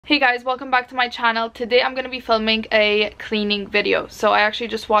Hey guys, welcome back to my channel. Today I'm going to be filming a cleaning video. So I actually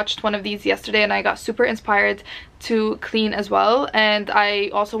just watched one of these yesterday and I got super inspired to clean as well, and I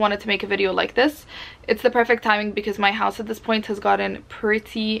also wanted to make a video like this. It's the perfect timing because my house at this point has gotten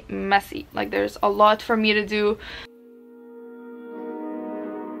pretty messy. Like, there's a lot for me to do.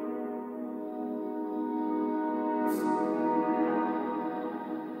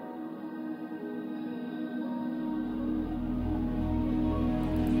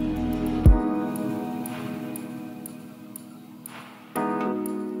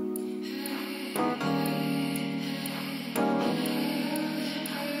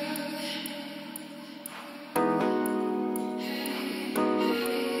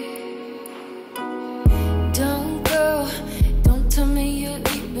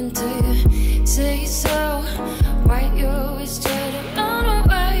 Say so, why you always try to run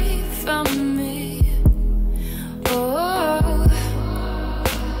away from me? Oh,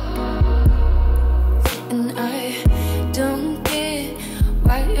 and I don't get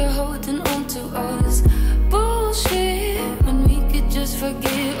why you're holding on to all this bullshit when we could just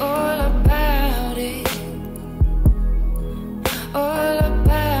forget all about it, all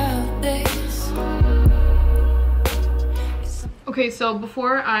about this. Okay, so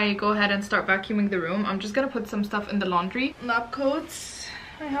before I go ahead and start vacuuming the room, I'm just gonna put some stuff in the laundry. Lab coats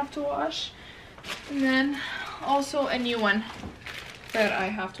I have to wash, and then also a new one that I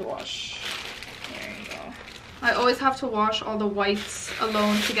have to wash. There you go. I always have to wash all the whites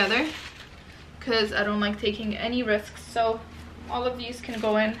alone together because I don't like taking any risks, so all of these can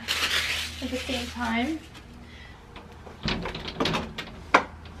go in at the same time.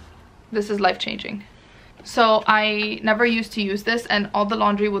 This is life-changing. So I never used to use this, and all the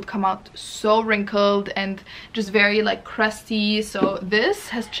laundry would come out so wrinkled and just very like crusty. So this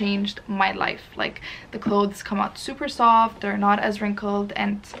has changed my life. Like, the clothes come out super soft, they're not as wrinkled,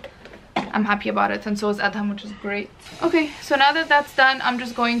 and I'm happy about it, and so is Edham, which is great. Okay, so now that that's done, I'm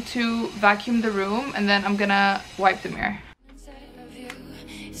just going to vacuum the room and then I'm gonna wipe the mirror.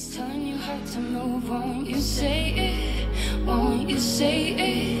 It's telling you how to move. Won't you say it? Won't you say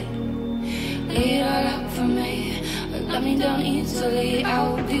it? Lay it all out for me, but let me down easily. I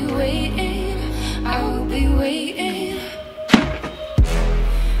will be waiting, I will be waiting.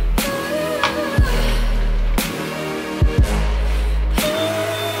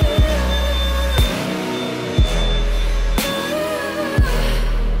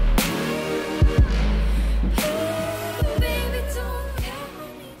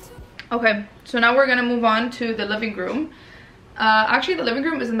 Okay, so now we're gonna move on to the living room. Actually, the living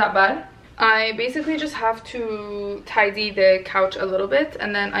room isn't that bad. I basically just have to tidy the couch a little bit,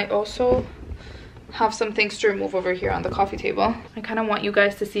 and then I also have some things to remove over here on the coffee table. I kind of want you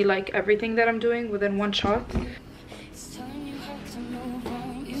guys to see like everything that I'm doing within one shot. It's telling you how to move.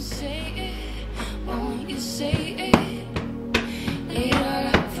 Won't you say it? Won't you say it? Lay it all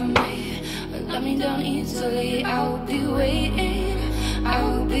out for me, but let me down easily. I will be waiting, I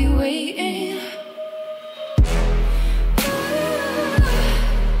will be waiting.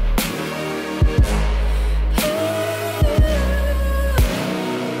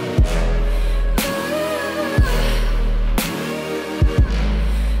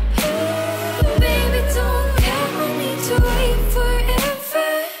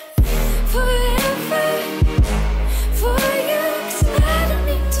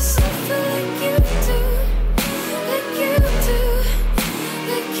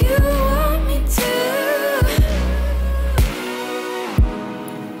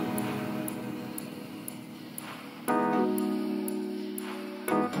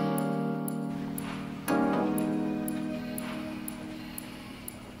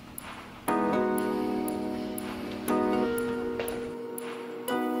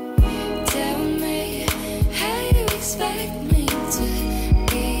 Expect me to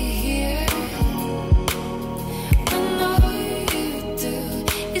be here. I know you do.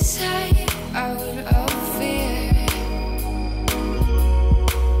 It's high out of fear.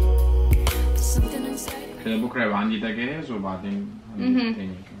 But something inside.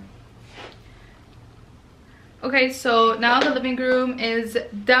 Okay, so now the living room is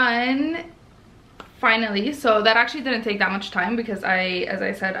done. Finally. So that actually didn't take that much time because as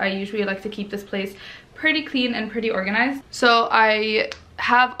I said, I usually like to keep this place pretty clean and pretty organized. So I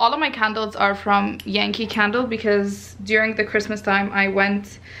have all of my candles are from Yankee Candle because during the Christmas time I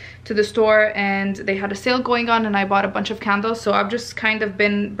went to the store and they had a sale going on and I bought a bunch of candles, so I've just kind of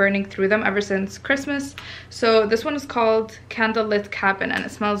been burning through them ever since Christmas. So this one is called Candlelit Cabin and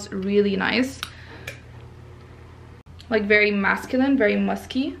it smells really nice, like very masculine, very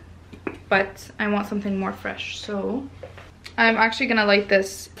musky, but I want something more fresh. So I'm actually gonna like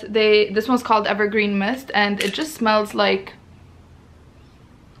this. This one's called Evergreen Mist, and it just smells like,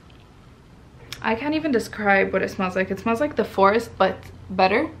 I can't even describe what it smells like. It smells like the forest, but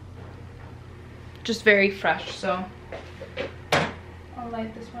better. Just very fresh. So I'll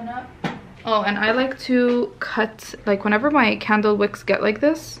light this one up. Oh, and I like to cut, like whenever my candle wicks get like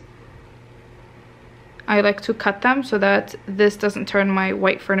this, I like to cut them so that this doesn't turn my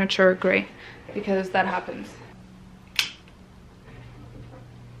white furniture gray, because that happens.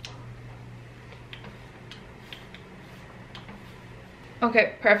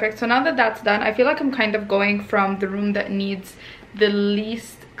 Okay, perfect. So now that that's done, I feel like I'm kind of going from the room that needs the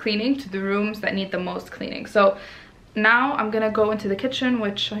least cleaning to the rooms that need the most cleaning. So now I'm gonna go into the kitchen,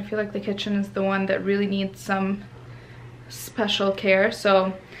 which I feel like the kitchen is the one that really needs some special care.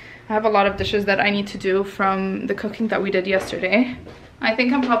 So I have a lot of dishes that I need to do from the cooking that we did yesterday. I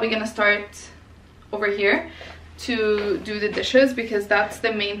think I'm probably gonna start over here to do the dishes, because that's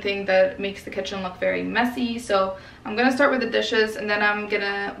the main thing that makes the kitchen look very messy. So I'm gonna start with the dishes, and then I'm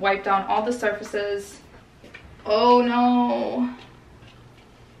gonna wipe down all the surfaces. Oh no.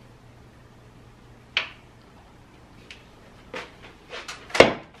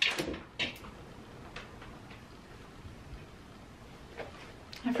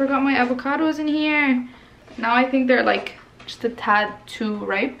 I forgot my avocados in here. Now I think they're like just a tad too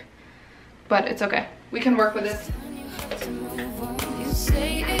ripe, but it's okay. We can work with it.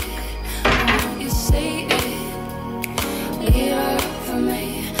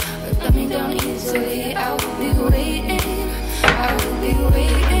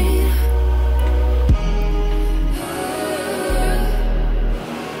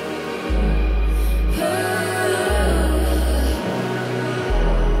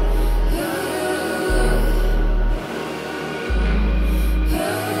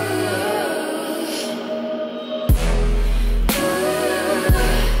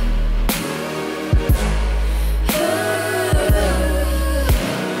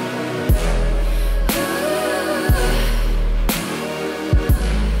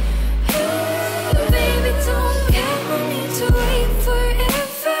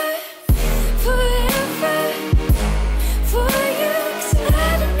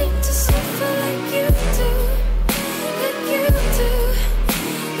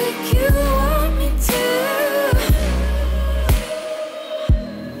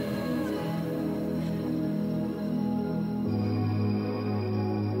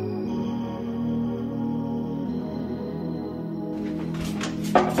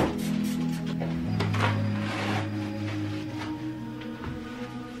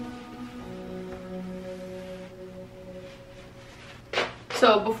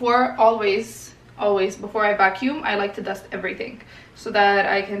 So before, always before I vacuum, I like to dust everything so that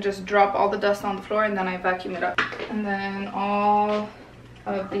I can just drop all the dust on the floor and then I vacuum it up. And then all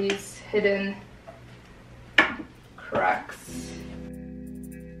of these hidden cracks.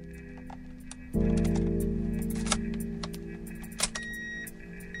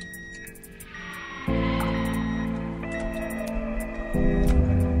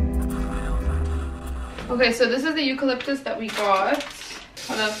 Okay, so this is the eucalyptus that we got.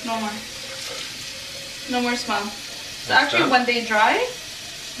 Hold up, no more. No more smell. So actually when they dry,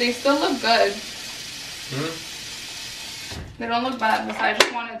 they still look good. They don't look bad, but I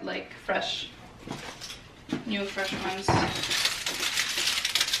just wanted like fresh, new fresh ones.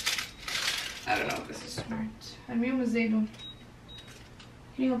 I don't know if this is smart. Can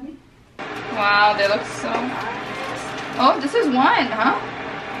you help me? Wow, they look so nice. Oh, this is one, huh?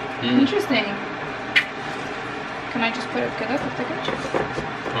 Interesting. Can I just put it together?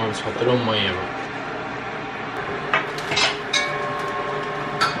 젖을 엄마예요.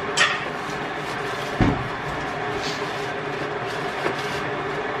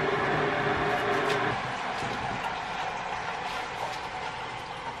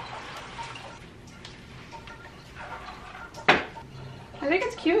 I think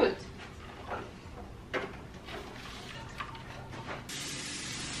it's cute.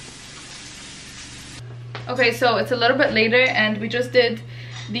 Okay, so it's a little bit later and we just did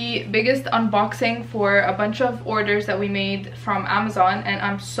the biggest unboxing for a bunch of orders that we made from Amazon, and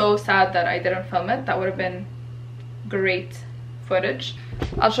I'm so sad that I didn't film it. That would have been great footage.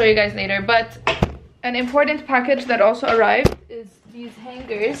 I'll show you guys later. But an important package that also arrived is these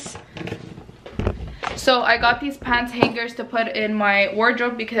hangers. So I got these pants hangers to put in my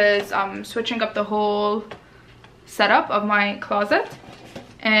wardrobe because I'm switching up the whole setup of my closet.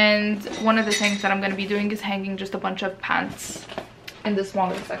 And one of the things that I'm going to be doing is hanging just a bunch of pants in this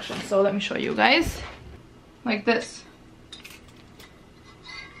smaller section. So let me show you guys. Like this.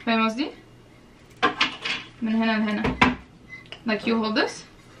 فاهم قصدي؟ من هنا لهنا. Like you hold this?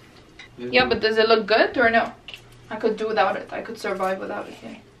 Yeah, but does it look good or no? I could do without it. I could survive without it.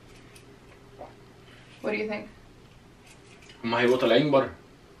 Yeah. What do you think? هما هيبقوا طالعين بره.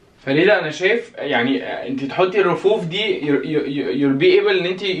 فريدة انا شايف يعني انت تحطي الرفوف دي you'll be able ان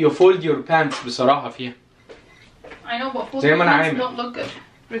انت you fold your pants بصراحة فيها. I know, but fold pants don't look good.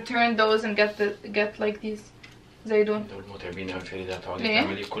 Return those and get like these. زي دول. دول متعبين قوي فريدة. هتقعدي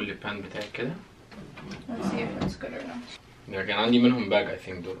تعملي كل البان بتاعك كده. Let's see if it's good or not. كان عندي منهم باج I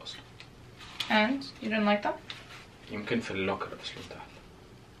think دول اصلا. And you didn't like them? يمكن في اللوكر اصلا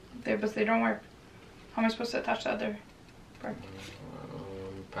تحت. But they don't work. How am I supposed to attach the other part?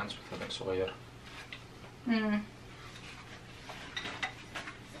 Pants بتاعتك صغيرة.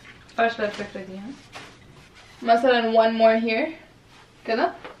 فاشلة الفكرة دي. مثلا one more here.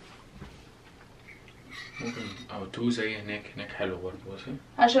 كده. ممكن او two زي هناك حلو برضه بصي.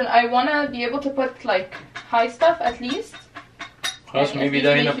 عشان I wanna be able to put like high stuff at least. خلاص maybe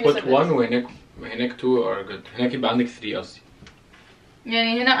ده هنا put one وهناك two are good. هناك يبقى عندك three قصدي.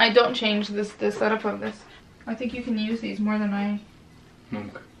 يعني هنا I don't change the setup of this. I think you can use these more than I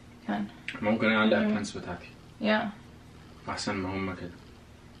can. ممكن انا اعلق البانس بتاعتي. Yeah. احسن ما هما كده.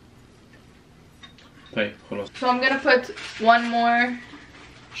 طيب خلاص. So I'm gonna put one more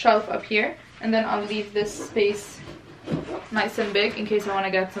shelf up here and then I'll leave this space nice and big in case I want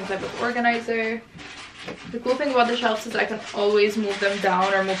to get some type of organizer. The cool thing about the shelves is I can always move them down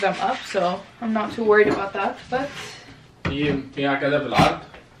or move them up, so I'm not too worried about that. But فيها كده بالعرض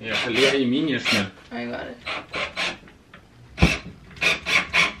هي خليها يمين يا شمال. I got it.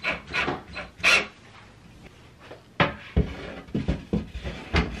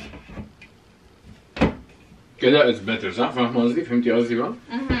 كده is better صح؟ فاهمة قصدي؟ فهمتي قصدي بقى؟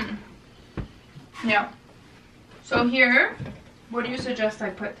 Yeah. So here, what do you suggest I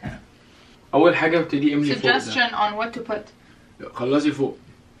put هنا؟ أول حاجة ابتدي املي فوق ده. Suggestion on what to put. خلصي فوق.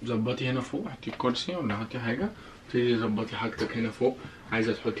 ظبطي هنا فوق، حطي الكرسي ولا حطي حاجة. ابتدي ظبطي حاجتك هنا فوق.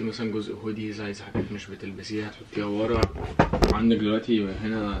 عايزة تحطي مثلا جزء هوديز، عايزة حاجات مش بتلبسيها تحطيها ورا. عندك دلوقتي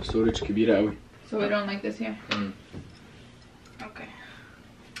هنا storage كبيرة قوي. So we don't like this here? Okay.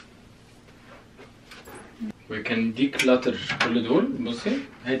 We can declutter كل دول. بصي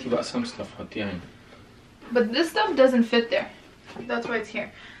هاتي بقى some stuff حطيها هنا. But this stuff doesn't fit there. That's why it's here.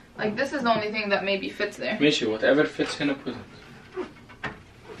 Like this is the only thing that maybe fits there. ماشي whatever fits هنا put it.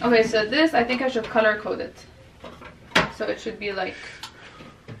 Okay, so this I think I should color code it. So it should be like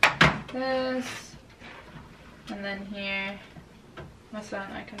this, and then here. مثلا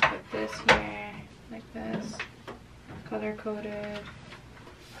I can put this here like this, color coded.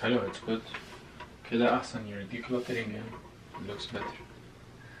 Hello, it's good. كده أحسن. You're decluttering and it looks better.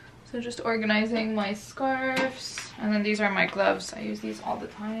 So just organizing my scarves, and then these are my gloves. I use these all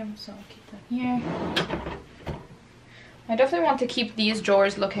the time, so I'll keep them here. I definitely want to keep these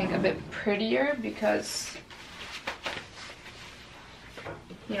drawers looking a bit prettier because,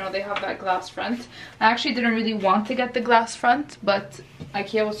 you know, they have that glass front. I actually didn't really want to get the glass front, but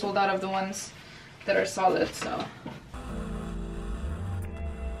IKEA was sold out of the ones that are solid, so.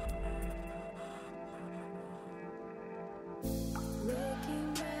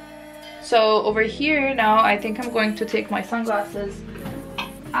 So over here now, I think I'm going to take my sunglasses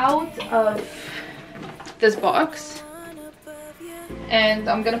out of this box. And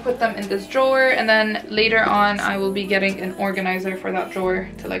I'm gonna put them in this drawer, and then later on I will be getting an organizer for that drawer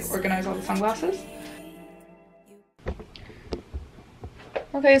to like organize all the sunglasses.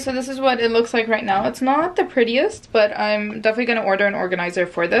 Okay, so this is what it looks like right now. It's not the prettiest, but I'm definitely gonna order an organizer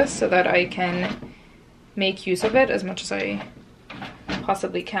for this so that I can make use of it as much as I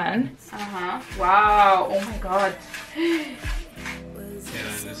possibly can. Wow, oh my god.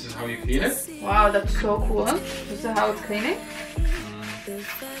 Yeah, this is how you clean it? Wow, that's so cool. This is how it's cleaning?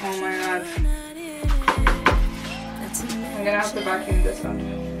 Oh my god. I'm gonna have to vacuum this one.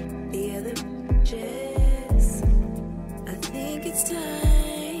 I think it's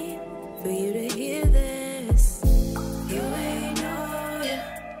time for you to hear this. You ain't know ya.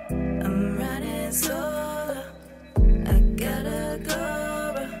 I'm running solo. I gotta go.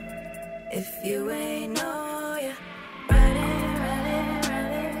 If you ain't know ya.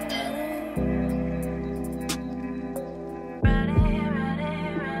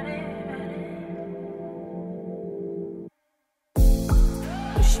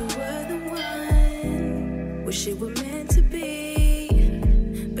 Wish it were meant to be,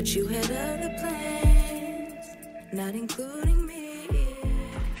 but you had other plans, not including me.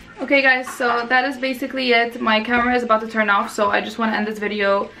 Okay guys, so that is basically it. My camera is about to turn off, so I just want to end this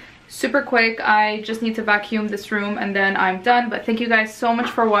video super quick. I just need to vacuum this room and then I'm done. But thank you guys so much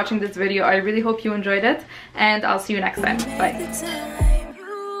for watching this video. I really hope you enjoyed it, and I'll see you next time. Bye.